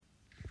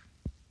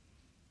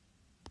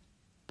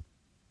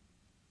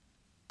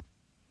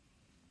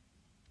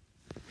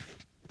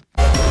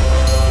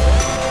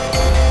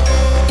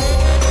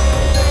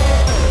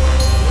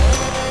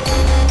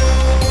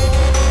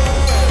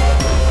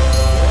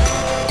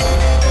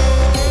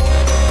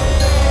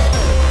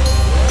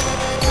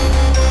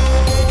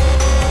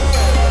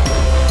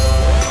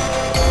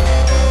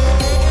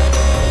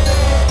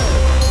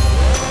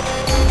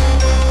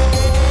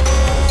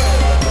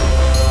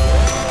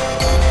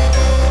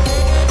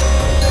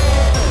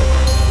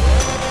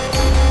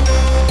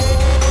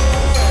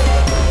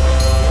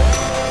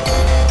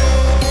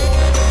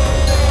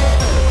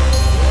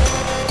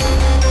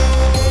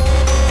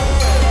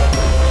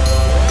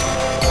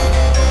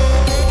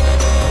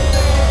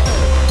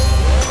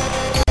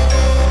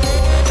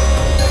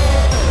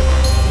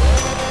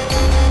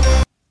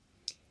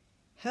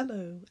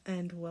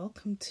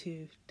welcome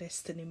to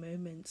Destiny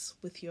Moments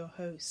with your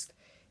host,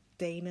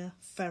 Dana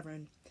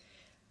Ferron.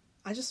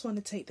 I just want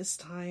to take this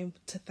time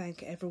to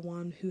thank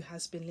everyone who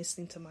has been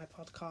listening to my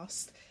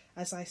podcast.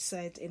 As I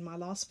said in my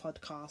last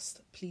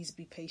podcast, please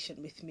be patient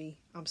with me.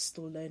 I'm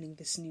still learning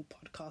this new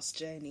podcast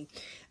journey.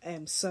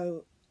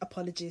 So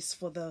apologies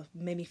for the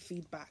many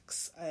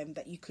feedbacks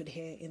that you could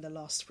hear in the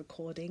last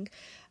recording.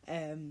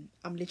 I'm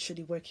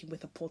literally working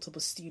with a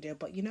portable studio,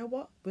 but you know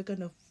what? We're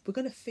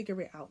gonna figure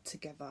it out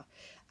together,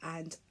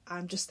 and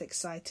I'm just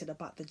excited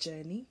about the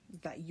journey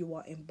that you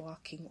are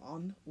embarking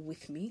on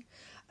with me.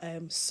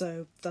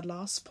 So the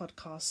last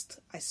podcast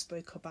I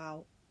spoke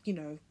about,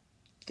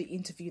 the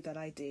interview that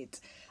I did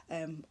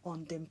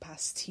on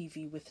Dimpass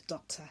TV with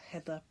Dr.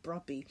 Heather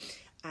Brubby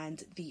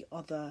and the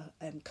other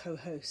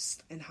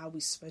co-host, and how we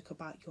spoke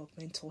about your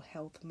mental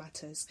health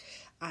matters.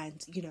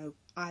 And,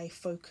 I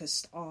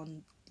focused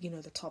on,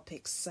 the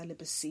topics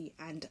celibacy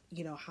and,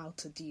 how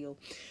to deal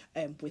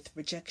with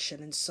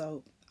rejection. And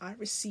so I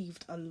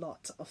received a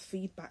lot of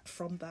feedback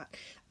from that,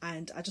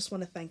 and I just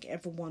want to thank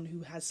everyone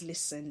who has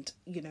listened,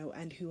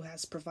 and who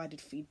has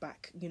provided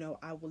feedback.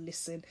 I will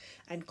listen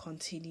and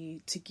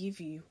continue to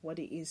give you what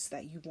it is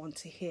that you want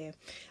to hear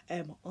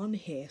on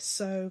here.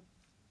 So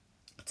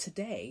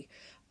today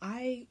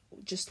I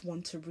just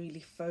want to really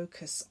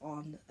focus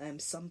on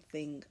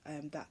something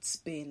that's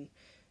been,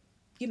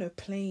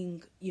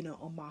 playing,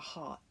 on my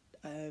heart.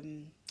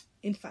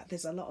 In fact,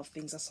 there's a lot of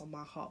things that's on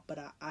my heart, but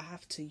I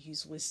have to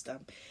use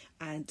wisdom.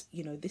 And,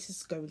 this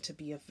is going to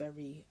be a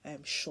very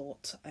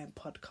short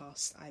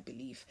podcast, I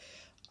believe.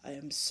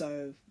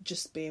 So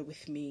just bear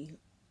with me.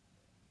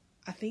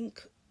 I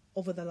think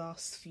over the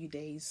last few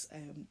days,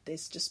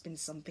 there's just been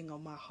something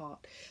on my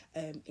heart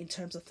in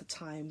terms of the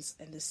times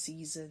and the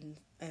season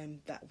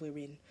that we're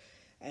in.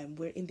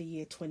 We're in the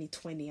year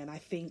 2020, and I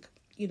think,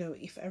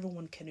 if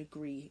everyone can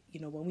agree,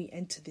 when we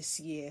enter this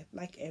year,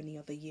 like any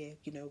other year,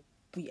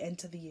 we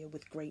enter the year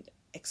with great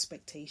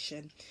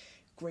expectation,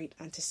 great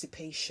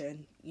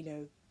anticipation,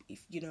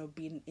 if,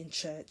 being in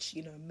church,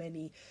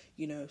 many,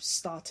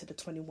 started a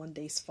 21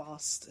 days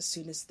fast as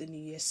soon as the new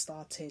year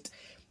started,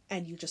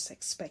 and you're just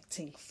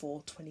expecting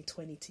for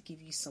 2020 to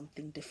give you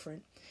something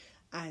different.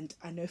 And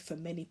I know for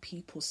many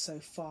people so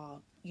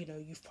far,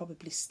 you've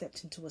probably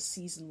stepped into a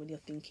season when you're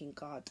thinking,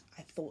 God,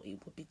 I thought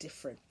it would be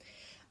different.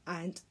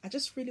 And I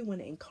just really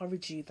want to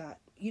encourage you that,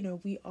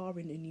 we are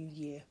in a new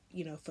year.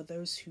 For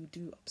those who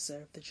do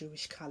observe the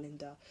Jewish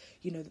calendar,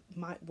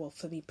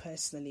 for me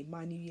personally,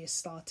 my new year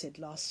started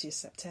last year,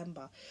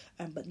 September.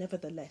 But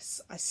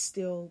nevertheless, I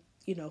still,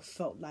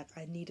 felt like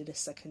I needed a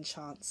second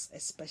chance,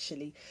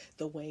 especially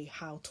the way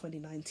how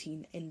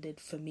 2019 ended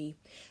for me.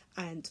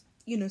 And,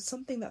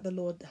 something that the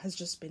Lord has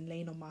just been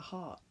laying on my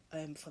heart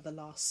for the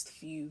last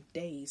few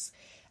days.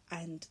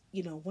 And,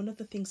 one of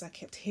the things I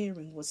kept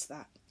hearing was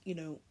that,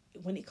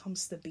 when it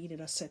comes to being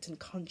in a certain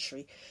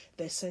country,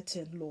 there's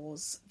certain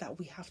laws that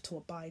we have to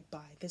abide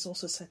by. There's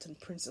also certain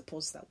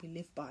principles that we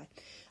live by.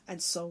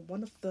 And so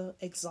one of the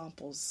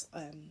examples,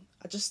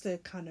 just to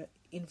kind of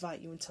invite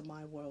you into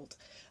my world,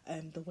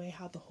 the way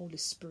how the Holy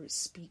Spirit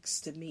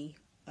speaks to me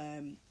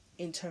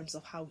in terms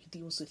of how he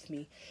deals with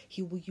me,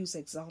 he will use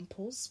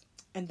examples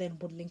and then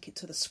will link it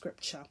to the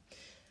scripture.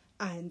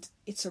 And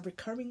it's a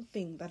recurring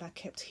thing that I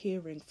kept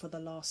hearing for the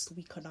last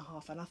week and a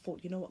half. And I thought,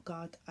 you know what,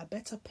 God, I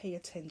better pay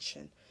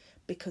attention,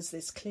 because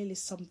there's clearly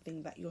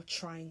something that you're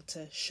trying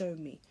to show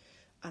me.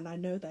 And I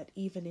know that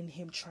even in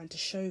him trying to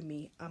show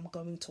me, I'm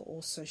going to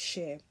also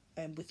share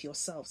with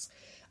yourselves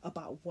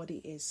about what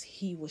it is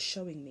he was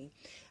showing me.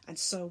 And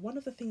so one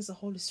of the things the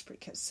Holy Spirit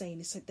kept saying,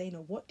 he said,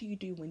 Dana, what do you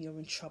do when you're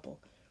in trouble?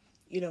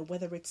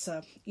 Whether it's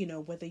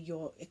whether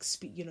you're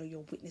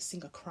you're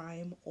witnessing a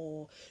crime,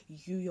 or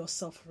you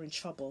yourself are in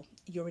trouble,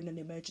 you're in an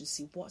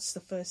emergency, what's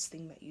the first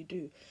thing that you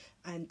do?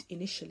 And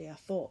initially I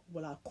thought,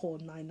 well, I'll call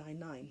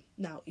 999.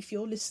 Now, if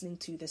you're listening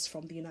to this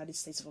from the United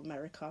States of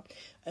America,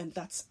 and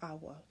that's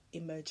our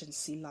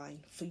emergency line.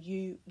 For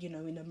you,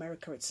 in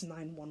America, it's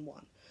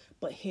 911,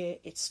 but here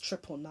it's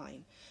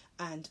 999.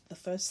 And the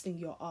first thing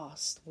you're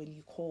asked when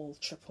you call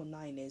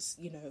 999 is,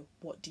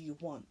 what do you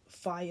want?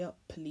 Fire,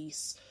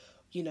 police,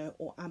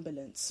 or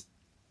ambulance,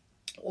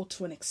 or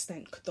to an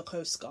extent the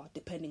Coast Guard,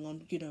 depending on,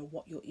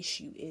 what your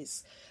issue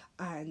is.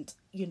 And,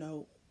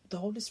 the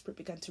Holy Spirit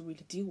began to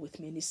really deal with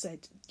me, and he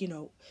said,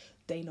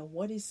 Dana,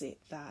 what is it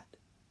that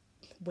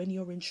when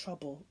you're in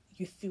trouble,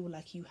 you feel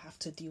like you have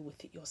to deal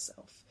with it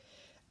yourself?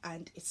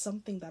 And it's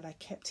something that I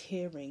kept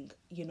hearing,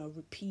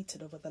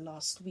 repeated over the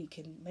last week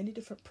in many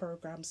different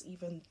programs,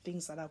 even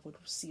things that I would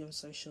see on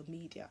social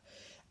media.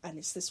 And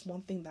it's this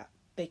one thing that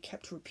they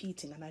kept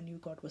repeating, and I knew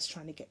God was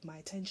trying to get my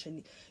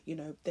attention.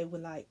 They were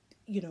like,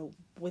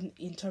 when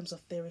in terms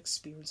of their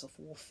experience of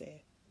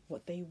warfare,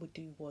 what they would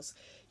do was,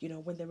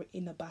 when they were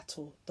in a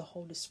battle, the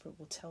Holy Spirit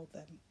will tell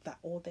them that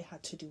all they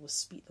had to do was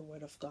speak the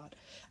word of God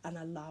and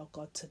allow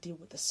God to deal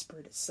with the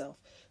spirit itself.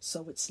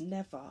 So it's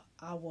never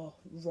our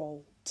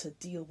role to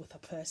deal with a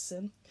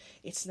person.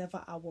 It's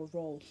never our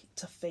role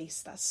to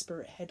face that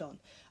spirit head on.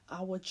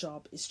 Our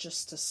job is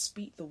just to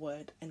speak the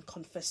word and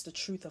confess the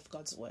truth of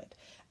God's word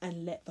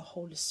and let the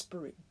Holy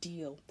Spirit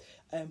deal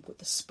with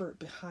the spirit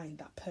behind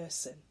that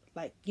person.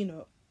 Like,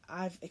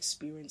 I've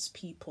experienced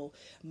people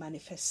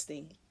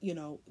manifesting,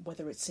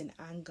 whether it's in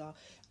anger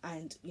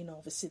and,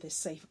 obviously there's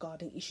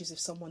safeguarding issues. If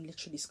someone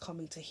literally is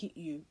coming to hit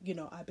you,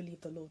 I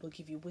believe the Lord will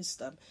give you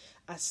wisdom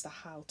as to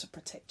how to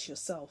protect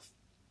yourself.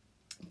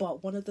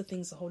 But one of the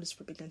things the Holy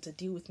Spirit began to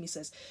deal with me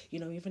says,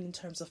 even in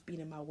terms of being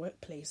in my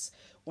workplace,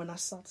 when I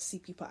start to see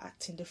people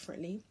acting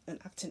differently and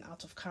acting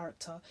out of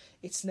character,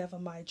 it's never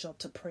my job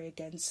to pray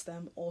against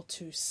them or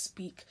to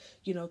speak,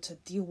 to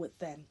deal with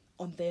them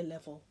on their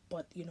level.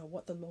 But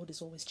what the Lord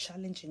is always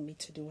challenging me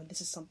to do, and this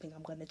is something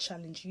I'm going to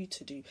challenge you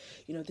to do.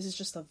 This is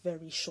just a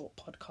very short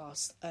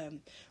podcast,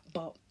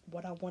 but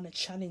what I want to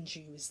challenge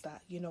you is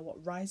that,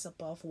 rise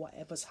above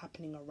whatever's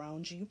happening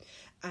around you,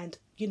 and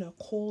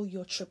call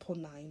your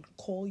 999,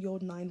 call your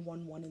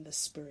 911 in the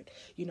spirit.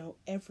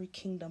 Every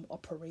kingdom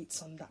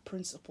operates on that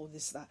principle,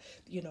 is that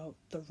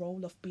the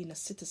role of being a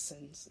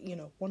citizen,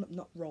 one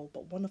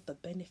of the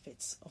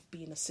benefits of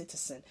being a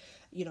citizen,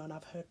 and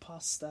I've heard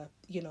Pastor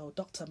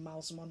Dr.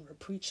 Miles Monroe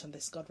preach on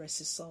this, God rest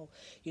his soul.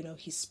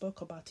 He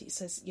spoke about it. He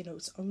says,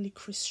 it's only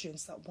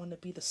Christians that want to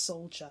be the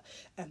soldier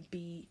and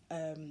be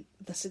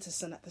the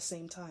citizen at the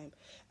same time.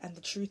 And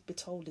the truth be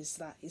told is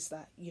that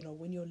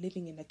when you're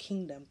living in a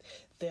kingdom,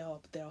 there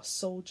are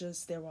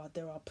soldiers, there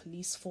are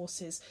police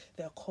forces,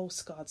 there are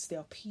coast guards, there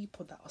are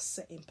people that are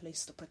set in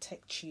place to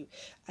protect you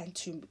and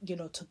to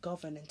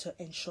govern and to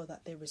ensure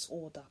that there is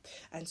order.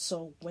 And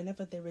so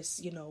whenever there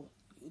is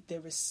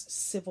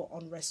civil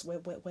unrest,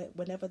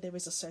 whenever there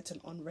is a certain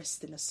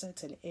unrest in a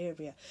certain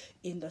area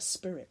in the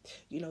spirit,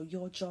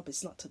 your job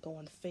is not to go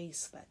and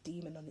face that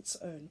demon on its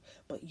own,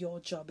 but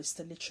your job is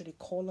to literally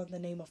call on the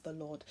name of the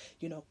Lord,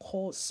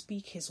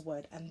 speak his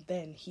word, and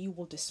then he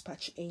will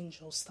dispatch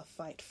angels to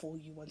fight for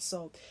you. And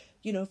so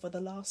for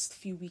the last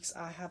few weeks,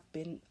 I have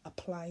been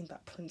applying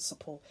that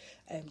principle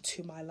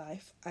to my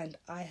life, and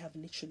I have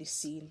literally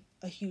seen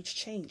a huge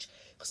change.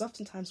 Because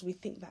oftentimes we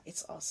think that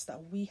it's us,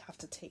 that we have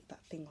to take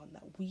that thing on,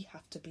 that we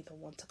have to be the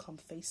one to come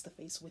face to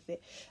face with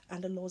it.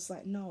 And the Lord's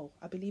like, no.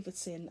 I believe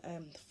it's in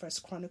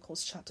First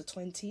Chronicles chapter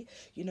 20,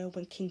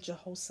 when King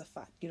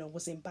Jehoshaphat,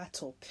 was in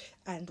battle,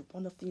 and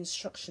one of the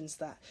instructions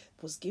that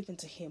was given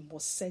to him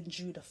was send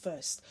Judah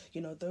first.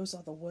 Those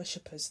are the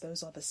worshippers,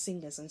 those are the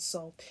singers. And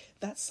so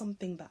that's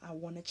something that I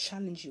want to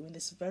challenge you in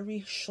this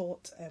very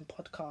short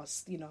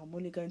podcast. I'm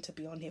only going to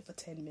be on here for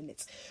 10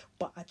 minutes,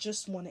 but I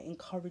just want to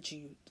encourage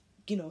you,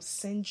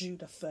 send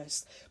Judah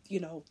first.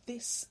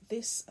 This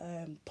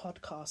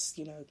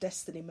podcast,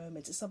 Destiny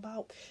Moments, it's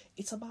about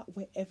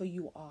wherever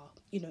you are,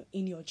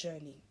 in your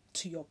journey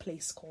to your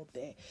place called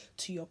there,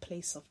 to your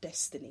place of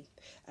destiny.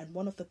 And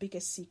one of the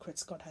biggest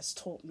secrets God has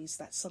taught me is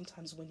that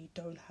sometimes when you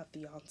don't have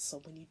the answer,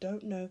 when you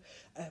don't know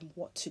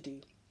what to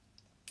do,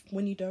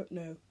 when you don't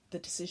know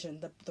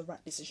the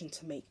right decision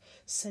to make,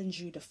 send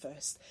Judah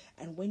first.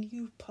 And when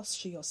you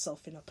posture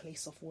yourself in a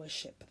place of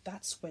worship,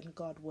 that's when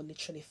God will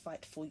literally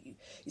fight for you.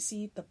 You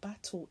see, the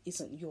battle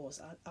isn't yours.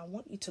 I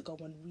want you to go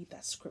and read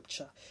that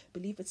scripture. I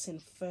believe it's in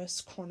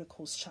First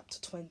Chronicles chapter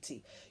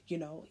 20.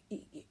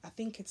 I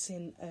think it's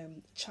in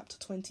chapter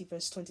 20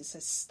 verse 20. It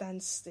says,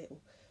 stand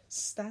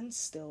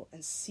still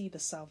and see the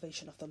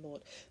salvation of the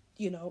Lord.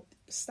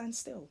 Stand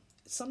still.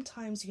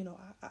 Sometimes,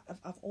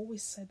 I've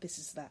always said this,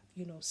 is that,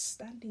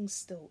 standing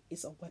still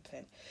is a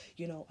weapon.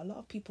 A lot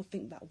of people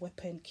think that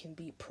weapon can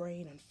be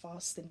praying and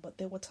fasting, but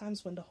there were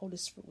times when the Holy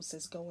Spirit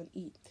says, go and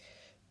eat,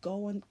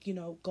 go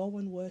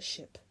and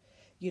worship.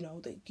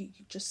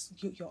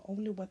 Your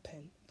only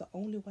weapon, the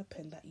only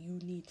weapon that you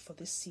need for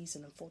this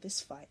season and for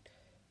this fight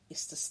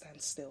is to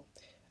stand still.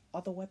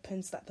 Other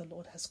weapons that the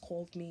Lord has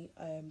called me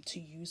to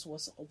use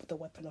was the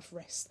weapon of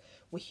rest,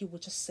 where he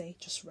would just say,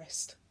 just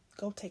rest,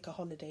 go take a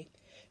holiday,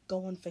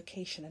 go on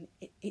vacation. And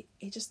it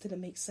just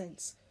didn't make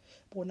sense.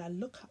 But when I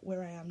look at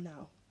where I am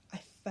now, I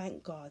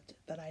thank God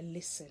that I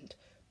listened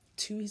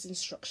to his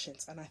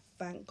instructions, and I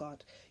thank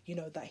God,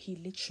 that he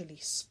literally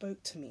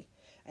spoke to me,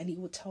 and he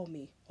would tell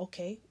me,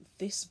 okay,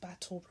 this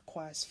battle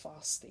requires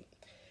fasting,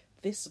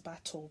 this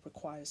battle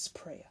requires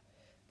prayer,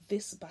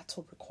 this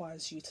battle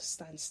requires you to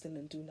stand still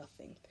and do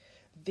nothing,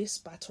 this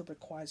battle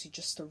requires you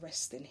just to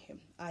rest in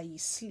him, i.e.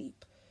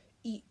 sleep,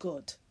 eat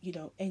good,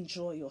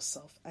 enjoy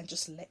yourself, and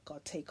just let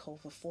God take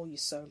over for you.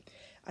 So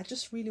I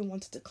just really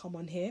wanted to come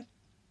on here,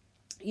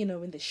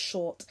 in this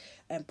short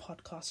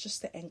podcast,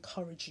 just to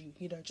encourage you,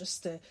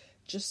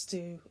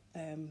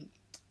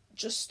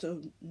 just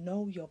to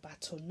know your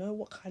battle, know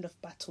what kind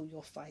of battle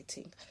you're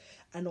fighting,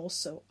 and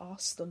also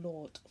ask the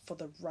Lord for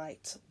the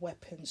right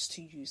weapons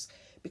to use,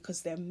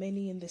 because there are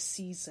many in this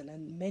season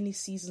and many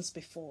seasons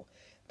before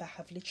that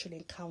have literally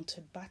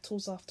encountered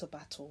battles after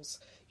battles,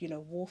 you know,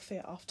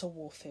 warfare after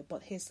warfare.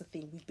 But here's the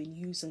thing, we've been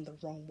using the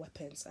wrong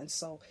weapons. And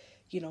so,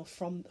 you know,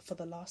 for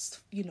the last,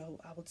 you know,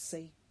 I would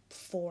say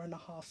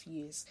 4.5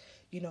 years,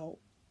 you know,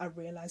 I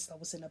realized I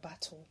was in a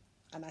battle.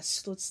 And I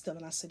stood still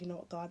and I said, you know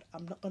what, God,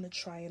 I'm not going to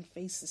try and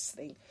face this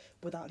thing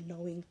without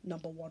knowing,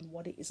 number one,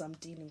 what it is I'm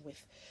dealing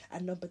with.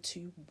 And number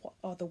two, what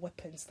are the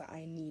weapons that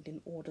I need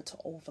in order to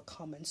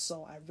overcome. And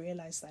so I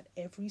realized that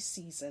every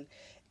season,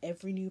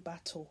 every new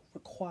battle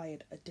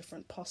required a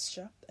different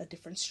posture, a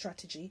different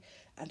strategy,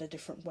 and a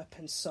different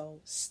weapon. So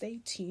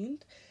stay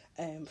tuned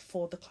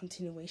for the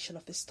continuation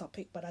of this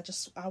topic. But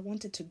I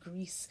wanted to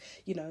grease,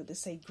 you know, they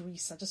say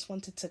grease. I just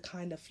wanted to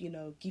kind of, you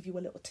know, give you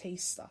a little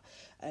taster,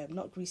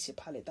 not grease your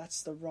palate.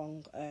 That's the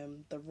wrong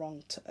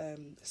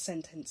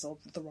sentence or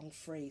the wrong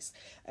phrase.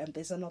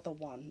 There's another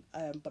one,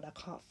 but I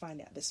can't find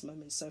it at this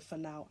moment. So for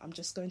now, I'm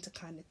just going to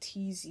kind of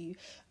tease you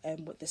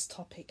with this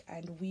topic,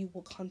 and we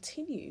will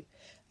continue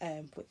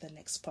with the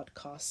next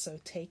podcast. So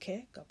take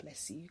care. God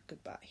bless you.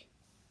 Goodbye.